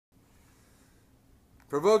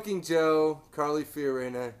Provoking Joe, Carly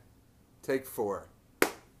Fiorina, take 4.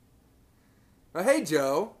 Hey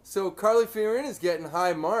Joe, so Carly Fiorina's getting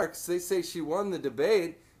high marks. They say she won the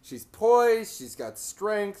debate. She's poised, she's got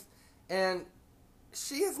strength, and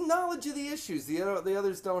she has knowledge of the issues the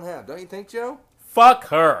others don't have. Don't you think, Joe? Fuck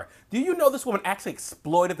her. Do you know this woman actually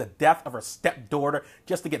exploited the death of her stepdaughter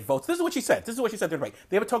just to get votes? This is what she said. This is what she said to the debate.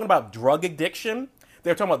 They were talking about drug addiction. They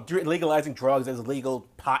were talking about legalizing drugs as legal,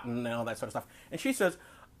 pot and all that sort of stuff. And she says,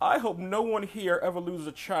 I hope no one here ever loses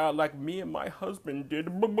a child like me and my husband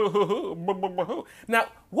did. Now,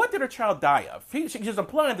 what did her child die of? She's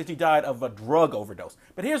implying that she died of a drug overdose.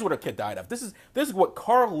 But here's what her kid died of. This is what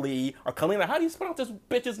Carly, or Kalina, how do you pronounce this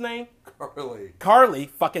bitch's name? Carly,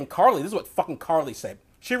 fucking Carly. This is what fucking Carly said.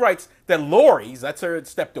 She writes that Lori's, that's her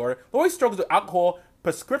stepdaughter, Lori's struggles with alcohol,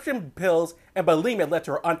 prescription pills, and bulimia led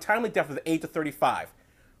to her untimely death at the age of 35.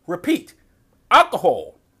 Repeat,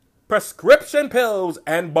 alcohol, prescription pills,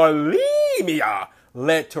 and bulimia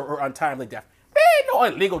led to her untimely death. There ain't no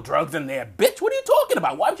illegal drugs in there, bitch. What are you talking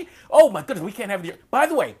about? Why would you? Oh my goodness, we can't have the. By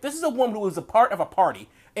the way, this is a woman who is a part of a party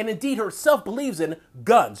and indeed herself believes in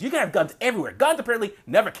guns. You can have guns everywhere. Guns apparently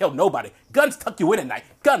never kill nobody. Guns tuck you in at night.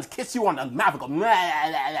 Guns kiss you on the mouth and go,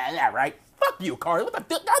 right? Fuck you, Carly. What the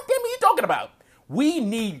goddamn are you talking about? We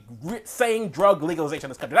need sane drug legalization in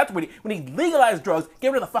this country. That's what we need. We need legalized drugs.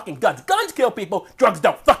 Get rid of the fucking guns. Guns kill people. Drugs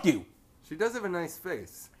don't. Fuck you. She does have a nice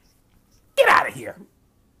face. Get out of here.